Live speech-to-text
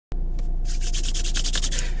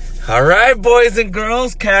All right, boys and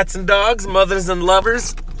girls, cats and dogs, mothers and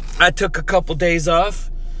lovers. I took a couple days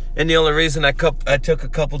off, and the only reason I took a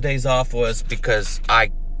couple days off was because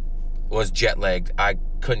I was jet lagged. I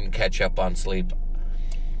couldn't catch up on sleep.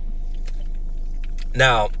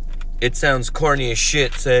 Now, it sounds corny as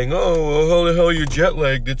shit saying, "Oh, how the hell you jet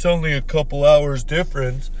lagged? It's only a couple hours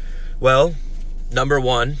difference." Well, number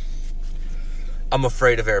one, I'm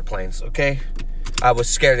afraid of airplanes, okay? I was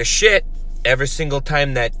scared as shit every single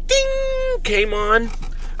time that ding came on.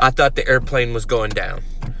 I thought the airplane was going down,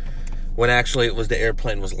 when actually it was the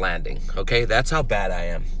airplane was landing, okay? That's how bad I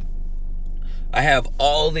am. I have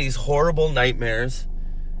all these horrible nightmares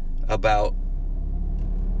about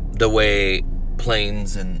the way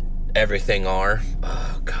planes and everything are.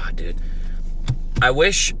 Oh, God, dude. I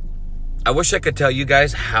wish I could tell you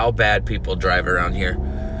guys how bad people drive around here.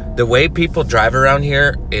 The way people drive around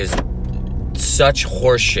here is such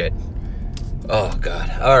horseshit. Oh, God.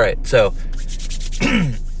 All right, so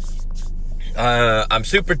I'm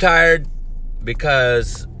super tired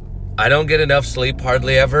because I don't get enough sleep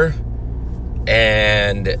hardly ever.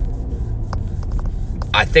 And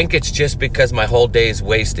I think it's just because my whole day is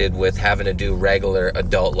wasted with having to do regular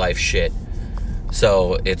adult life shit.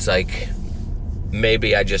 So it's like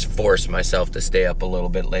maybe I just force myself to stay up a little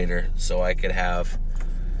bit later so I could have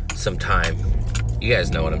some time. You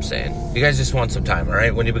guys know what I'm saying. You guys just want some time, all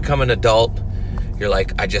right? When you become an adult, you're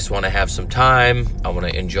like, I just want to have some time. I want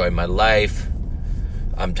to enjoy my life.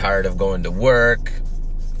 I'm tired of going to work.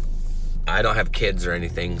 I don't have kids or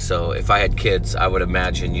anything, so if I had kids, I would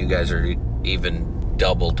imagine you guys are even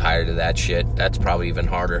double tired of that shit. That's probably even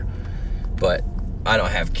harder. But I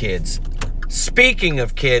don't have kids. Speaking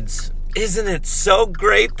of kids, isn't it so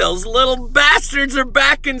great those little bastards are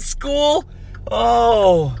back in school?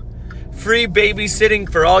 Oh, free babysitting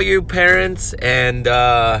for all you parents, and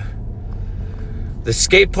the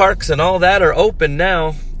skate parks and all that are open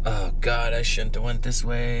now. Oh, God, I shouldn't have went this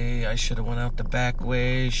way. I should have went out the back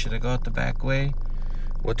way. Should I go out the back way?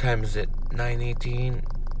 What time is it? 9:18.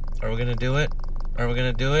 Are we going to do it? Are we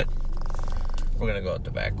going to do it? We're going to go out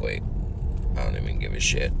the back way. I don't even give a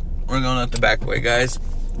shit. We're going out the back way, guys.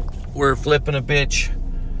 We're flipping a bitch.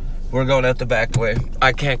 We're going out the back way.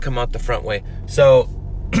 I can't come out the front way. So,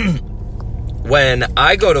 when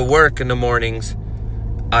I go to work in the mornings,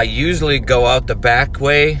 I usually go out the back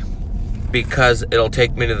way because it'll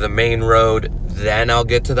take me to the main road. Then I'll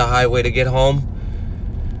get to the highway to get home.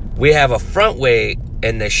 We have a front way,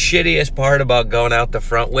 and the shittiest part about going out the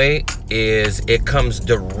front way is it comes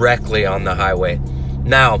directly on the highway.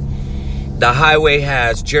 Now, the highway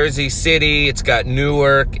has Jersey City, it's got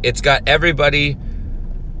Newark, it's got everybody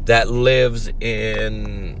that lives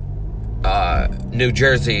in New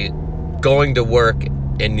Jersey going to work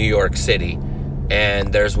in New York City.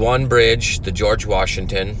 And there's one bridge, the George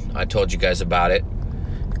Washington. I told you guys about it.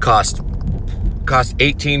 Cost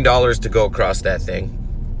 $18 to go across that thing.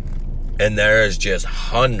 And there is just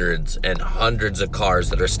hundreds and hundreds of cars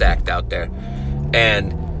that are stacked out there.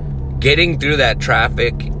 And getting through that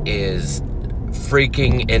traffic is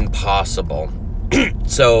freaking impossible.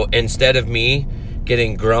 So instead of me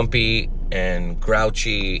getting grumpy and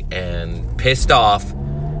grouchy and pissed off,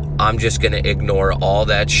 I'm just gonna ignore all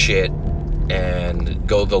that shit and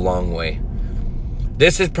go the long way.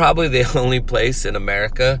 This is probably the only place in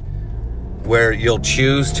America where you'll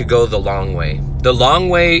choose to go the long way. The long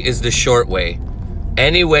way is the short way.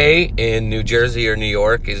 Any way in New Jersey or New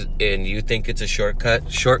York and you think it's a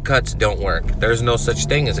shortcut, shortcuts don't work. There's no such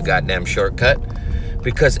thing as a goddamn shortcut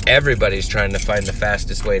because everybody's trying to find the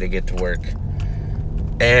fastest way to get to work.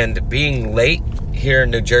 And being late here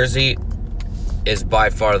in New Jersey is by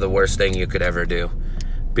far the worst thing you could ever do,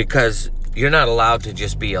 because you're not allowed to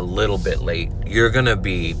just be a little bit late. You're gonna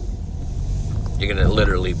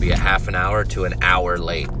literally be a half an hour to an hour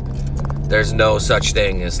late. There's no such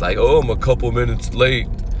thing as like, oh, I'm a couple minutes late.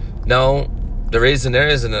 No, the reason there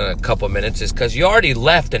isn't a couple minutes is because you already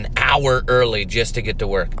left an hour early just to get to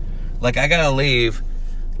work. Like, I gotta leave,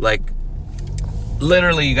 like,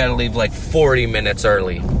 literally you gotta leave like 40 minutes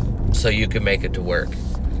early so you can make it to work.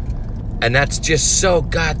 And that's just so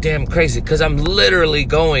goddamn crazy because I'm literally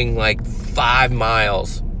going like 5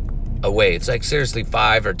 miles away. It's like seriously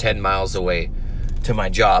 5 or 10 miles away to my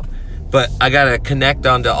job. But I gotta connect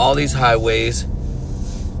onto all these highways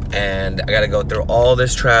and I gotta go through all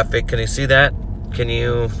this traffic. Can you see that? Can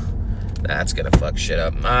you? That's gonna fuck shit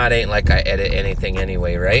up. It ain't like I edit anything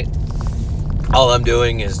anyway, right? All I'm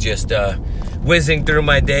doing is just whizzing through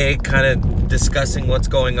my day, kind of discussing what's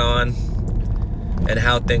going on and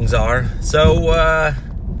how things are. So,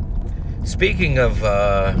 speaking of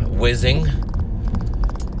whizzing,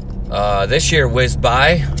 this year whizzed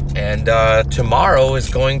by And tomorrow is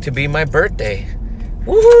going to be my birthday.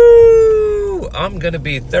 Woohoo! I'm going to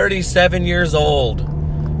be 37 years old.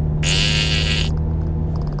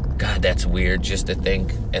 God, that's weird just to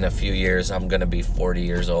think in a few years I'm going to be 40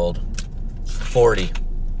 years old. 40.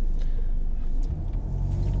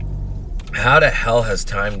 How the hell has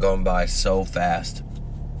time gone by so fast?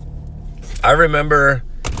 I remember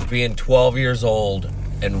being 12 years old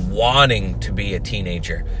and wanting to be a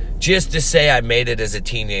teenager. Just to say I made it as a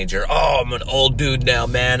teenager. Oh, I'm an old dude now,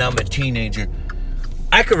 man. I'm a teenager.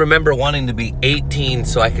 I could remember wanting to be 18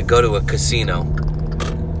 so I could go to a casino.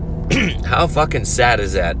 How fucking sad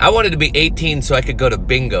is that? I wanted to be 18 so I could go to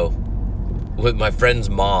bingo with my friend's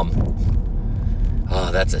mom.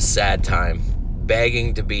 Oh, that's a sad time.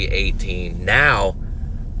 Begging to be 18. Now,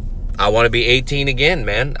 I want to be 18 again,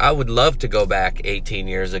 man. I would love to go back 18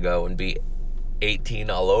 years ago and be 18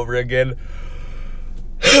 all over again.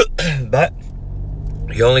 But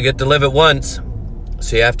you only get to live it once,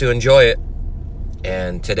 so you have to enjoy it.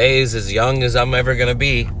 And today's as young as I'm ever going to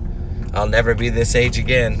be. I'll never be this age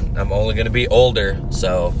again. I'm only going to be older,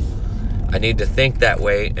 so I need to think that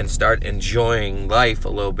way and start enjoying life a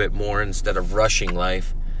little bit more instead of rushing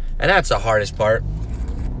life. And that's the hardest part,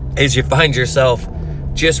 is you find yourself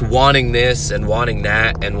just wanting this and wanting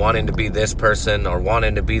that and wanting to be this person or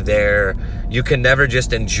wanting to be there. You can never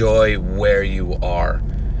just enjoy where you are.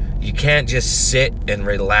 You can't just sit and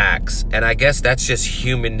relax. And I guess that's just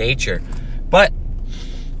human nature. But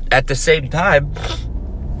at the same time,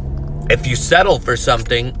 if you settle for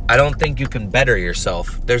something, I don't think you can better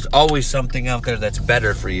yourself. There's always something out there that's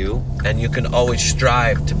better for you, and you can always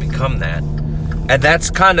strive to become that. And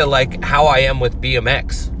that's kind of like how I am with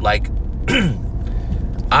BMX. Like,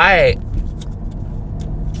 I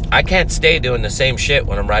can't stay doing the same shit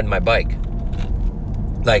when I'm riding my bike.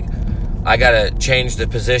 Like, I gotta change the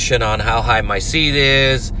position on how high my seat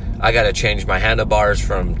is. I gotta change my handlebars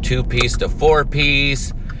from 2-piece to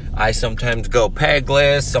 4-piece. I sometimes go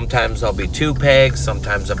pegless. Sometimes I'll be 2 pegs.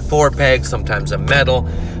 Sometimes I'm 4 pegs. Sometimes I'm metal.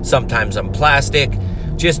 Sometimes I'm plastic.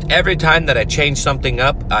 Just every time that I change something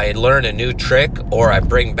up, I learn a new trick or I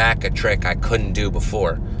bring back a trick I couldn't do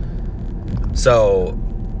before. So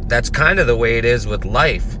that's kind of the way it is with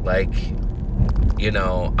life. Like, you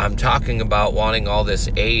know, I'm talking about wanting all this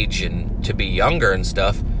age and to be younger and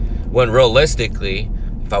stuff, when realistically,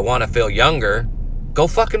 if I want to feel younger, go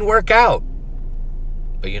fucking work out.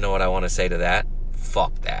 But you know what I want to say to that?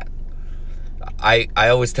 Fuck that. I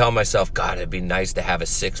always tell myself, God, it'd be nice to have a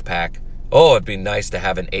 6-pack. Oh, it'd be nice to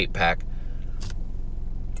have an 8-pack.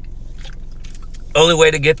 Only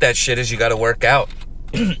way to get that shit is you got to work out.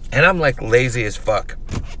 And I'm like lazy as fuck.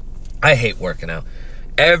 I hate working out.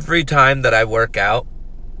 Every time that I work out,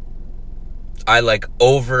 I like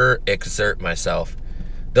overexert myself.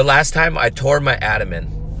 The last time I tore my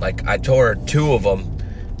abdomen, like I tore 2 of them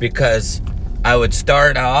because I would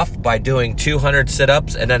start off by doing 200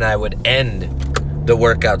 sit-ups and then I would end the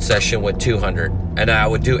workout session with 200 and I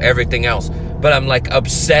would do everything else. But I'm like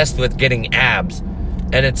obsessed with getting abs.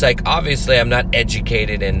 And it's like, obviously I'm not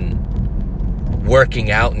educated in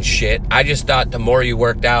working out and shit. I just thought the more you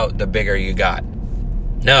worked out, the bigger you got.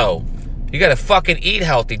 No, you gotta fucking eat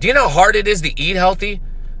healthy. Do you know how hard it is to eat healthy?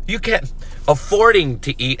 You can't. Affording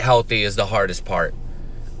to eat healthy is the hardest part.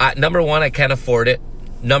 Number 1, I can't afford it.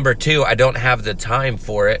 Number 2, I don't have the time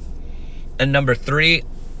for it. And number 3,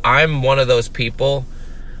 I'm one of those people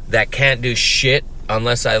that can't do shit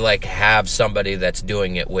unless I like have somebody that's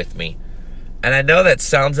doing it with me. And I know that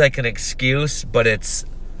sounds like an excuse, but it's,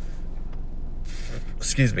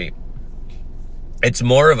 excuse me, it's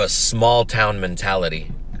more of a small town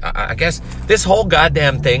mentality. I guess this whole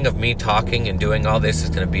goddamn thing of me talking and doing all this is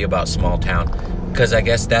going to be about small town, because I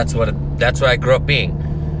guess that's what I grew up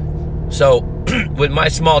being. So with my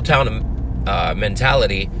small town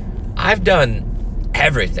mentality, I've done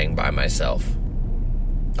everything by myself.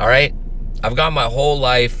 All right? I've got my whole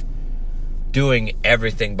life doing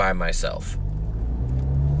everything by myself.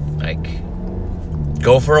 Like,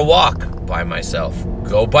 go for a walk by myself.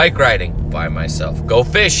 Go bike riding by myself. Go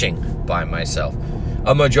fishing by myself.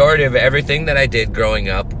 A majority of everything that I did growing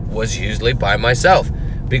up was usually by myself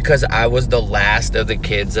because I was the last of the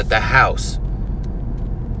kids at the house.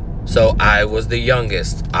 So I was the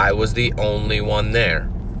youngest. I was the only one there.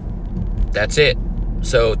 That's it.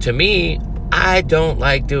 So to me, I don't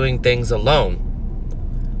like doing things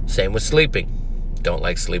alone. Same with sleeping. Don't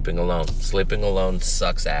like sleeping alone. Sleeping alone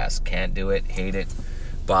sucks ass. Can't do it. Hate it.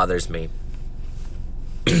 Bothers me.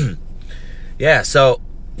 Yeah, so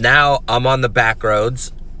now I'm on the back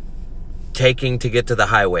roads taking to get to the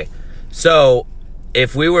highway. So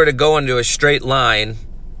if we were to go into a straight line,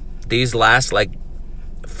 these last like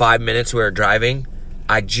 5 minutes we were driving,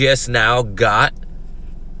 I just now got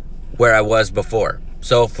where I was before.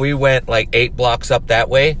 So if we went like 8 blocks up that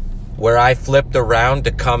way, where I flipped around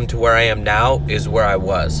to come to where I am now is where I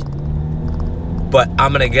was. But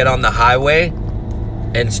I'm gonna get on the highway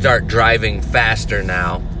and start driving faster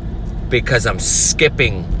now because I'm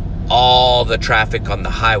skipping all the traffic on the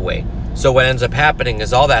highway. So what ends up happening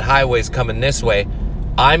is all that highway's coming this way,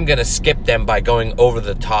 I'm gonna skip them by going over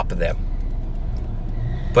the top of them.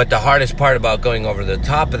 But the hardest part about going over the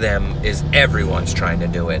top of them is everyone's trying to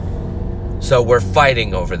do it. So we're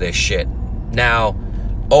fighting over this shit. Now,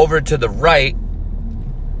 over to the right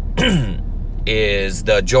is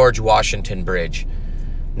the George Washington Bridge.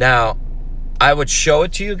 Now, I would show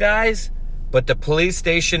it to you guys, but the police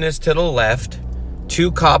station is to the left,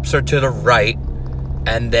 2 cops are to the right,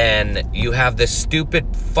 and then you have this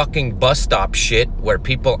stupid fucking bus stop shit where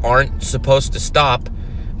people aren't supposed to stop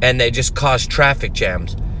and they just cause traffic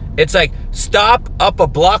jams. It's like, stop up a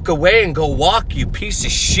block away and go walk, you piece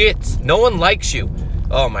of shit. No one likes you.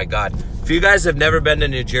 Oh my God. If you guys have never been to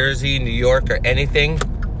New Jersey, New York, or anything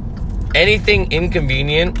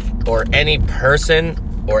inconvenient, or any person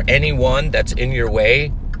or anyone that's in your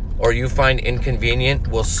way or you find inconvenient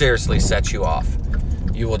will seriously set you off.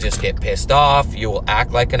 You will just get pissed off. You will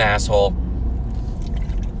act like an asshole.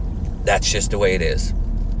 That's just the way it is.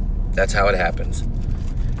 That's how it happens.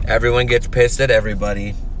 Everyone gets pissed at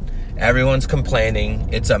everybody. Everyone's complaining.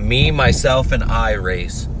 It's a me, myself, and I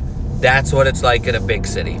race. That's what it's like in a big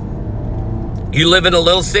city. You live in a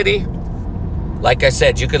little city? Like I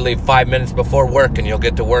said, you could leave 5 minutes before work and you'll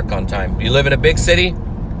get to work on time. You live in a big city?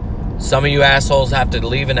 Some of you assholes have to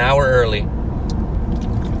leave an hour early.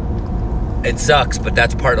 It sucks, but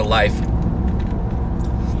that's part of life.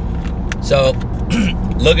 So,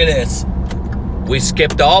 look at this. We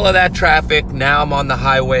skipped all of that traffic. Now I'm on the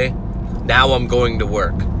highway. Now I'm going to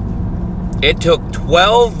work. It took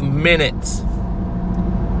 12 minutes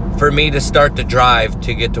for me to start the drive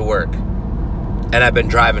to get to work. And I've been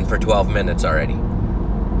driving for 12 minutes already.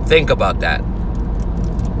 Think about that.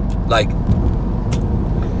 Like,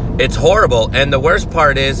 it's horrible. And the worst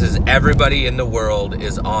part is everybody in the world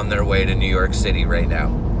is on their way to New York City right now.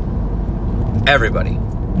 Everybody.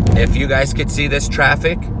 If you guys could see this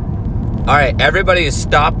traffic. All right, everybody is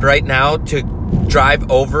stopped right now to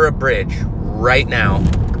drive over a bridge right now.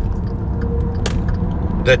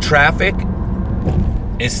 The traffic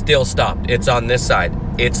is still stopped. It's on this side.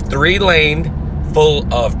 It's 3-laned, full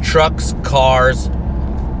of trucks, cars,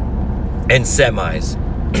 and semis.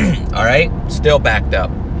 All right? Still backed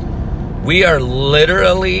up. We are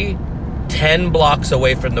literally 10 blocks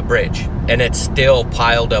away from the bridge, and it's still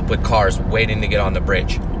piled up with cars waiting to get on the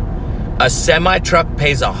bridge. A semi-truck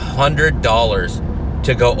pays $100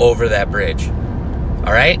 to go over that bridge.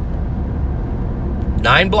 All right?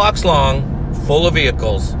 9 blocks long, full of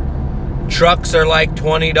vehicles. Trucks are like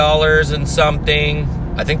 $20 and something.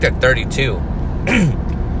 I think they're $32.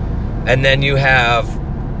 And then you have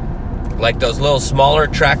like those little smaller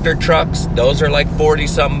tractor trucks. Those are like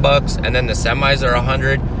 40-something bucks. And then the semis are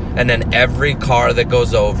 $100. And then every car that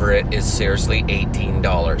goes over it is seriously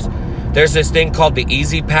 $18. There's this thing called the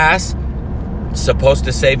Easy Pass. It's supposed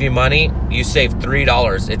to save you money. You save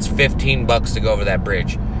 $3. It's 15 bucks to go over that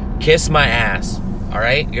bridge. Kiss my ass. All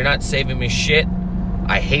right? You're not saving me shit.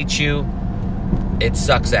 I hate you. It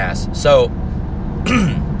sucks ass. So,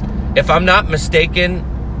 if I'm not mistaken,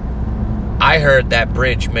 I heard that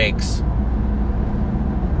bridge makes,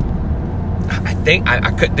 I think,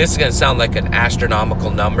 I could, this is going to sound like an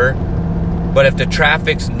astronomical number, but if the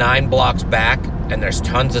traffic's 9 blocks back and there's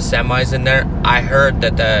tons of semis in there, I heard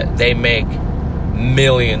that they make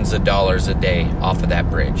millions of dollars a day off of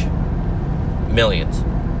that bridge. Millions.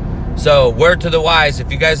 So, word to the wise,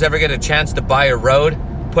 if you guys ever get a chance to buy a road,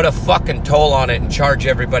 put a fucking toll on it and charge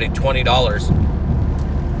everybody $20.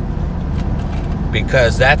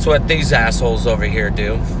 Because that's what these assholes over here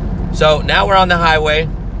do. So, now we're on the highway.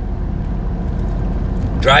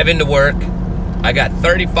 Driving to work. I got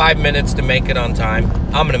 35 minutes to make it on time.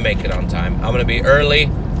 I'm going to make it on time. I'm going to be early.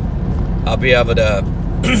 I'll be able to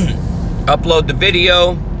upload the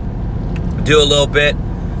video. Do a little bit.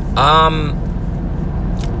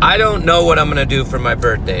 I don't know what I'm going to do for my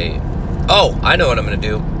birthday. Oh, I know what I'm going to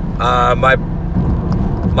do.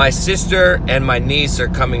 My sister and my niece are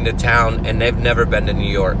coming to town, and they've never been to New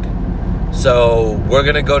York. So we're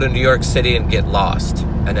going to go to New York City and get lost.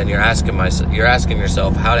 And then you're asking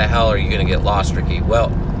yourself, how the hell are you going to get lost, Ricky? Well,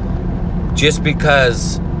 just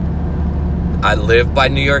because I live by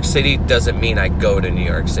New York City doesn't mean I go to New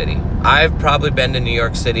York City. I've probably been to New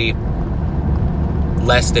York City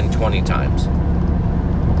less than 20 times.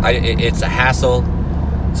 It's a hassle.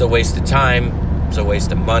 It's a waste of time. It's a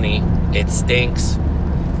waste of money. It stinks.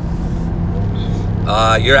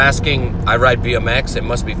 You're asking, I ride BMX. It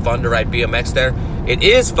must be fun to ride BMX there. It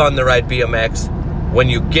is fun to ride BMX when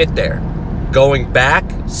you get there. Going back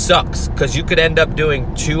sucks because you could end up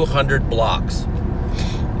doing 200 blocks.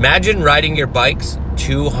 Imagine riding your bikes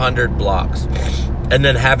 200 blocks and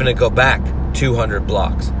then having to go back 200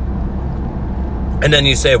 blocks. And then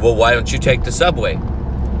you say, well, why don't you take the subway?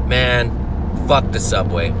 Man, fuck the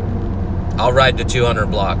subway. I'll ride the 200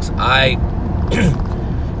 blocks. I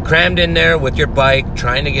crammed in there with your bike,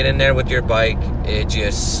 trying to get in there with your bike. It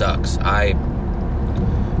just sucks.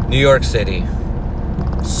 New York City,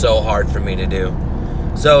 so hard for me to do.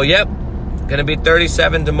 So, yep, gonna be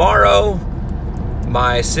 37 tomorrow.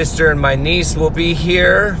 My sister and my niece will be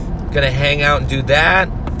here. Gonna hang out and do that.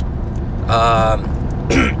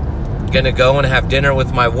 Gonna go and have dinner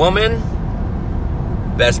with my woman.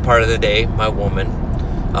 Best part of the day, my woman.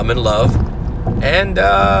 I'm in love. And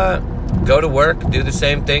go to work, do the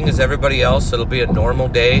same thing as everybody else. It'll be a normal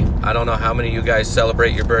day. I don't know how many of you guys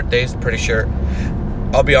celebrate your birthdays. Pretty sure.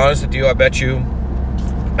 I'll be honest with you, I bet you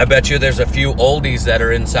there's a few oldies that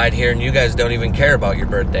are inside here and you guys don't even care about your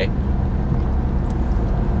birthday.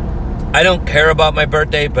 I don't care about my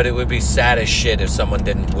birthday, but it would be sad as shit if someone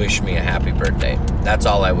didn't wish me a happy birthday. That's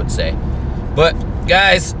all I would say. But,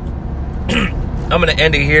 guys, I'm going to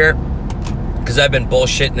end it here because I've been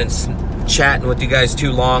bullshitting and chatting with you guys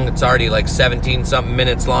too long. It's already like 17-something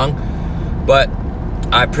minutes long. But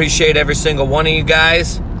I appreciate every single one of you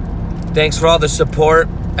guys. Thanks for all the support.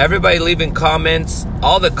 Everybody leaving comments.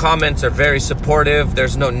 All the comments are very supportive.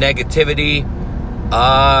 There's no negativity.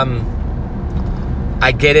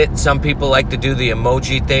 I get it. Some people like to do the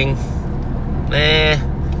emoji thing.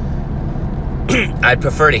 I'd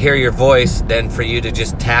prefer to hear your voice than for you to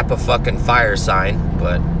just tap a fucking fire sign.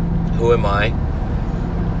 But who am I?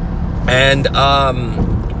 And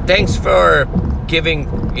thanks for giving,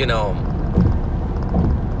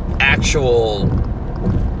 actual,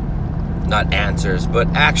 not answers, but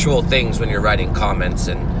actual things when you're writing comments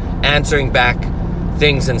and answering back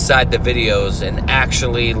things inside the videos and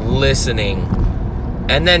actually listening.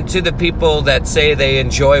 And then to the people that say they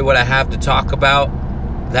enjoy what I have to talk about,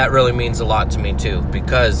 that really means a lot to me too,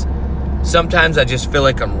 because sometimes I just feel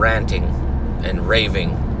like I'm ranting and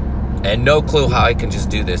raving and no clue how I can just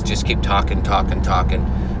do this, just keep talking.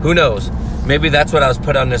 Who knows? Maybe that's what I was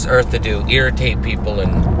put on this earth to do, irritate people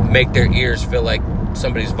and make their ears feel like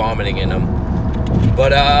somebody's vomiting in them.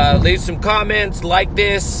 But leave some comments, like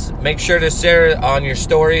this, make sure to share it on your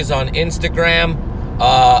stories on Instagram.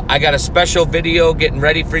 I got a special video getting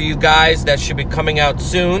ready for you guys that should be coming out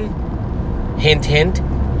soon. Hint, hint.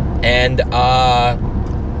 And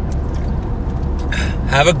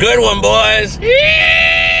have a good one, boys.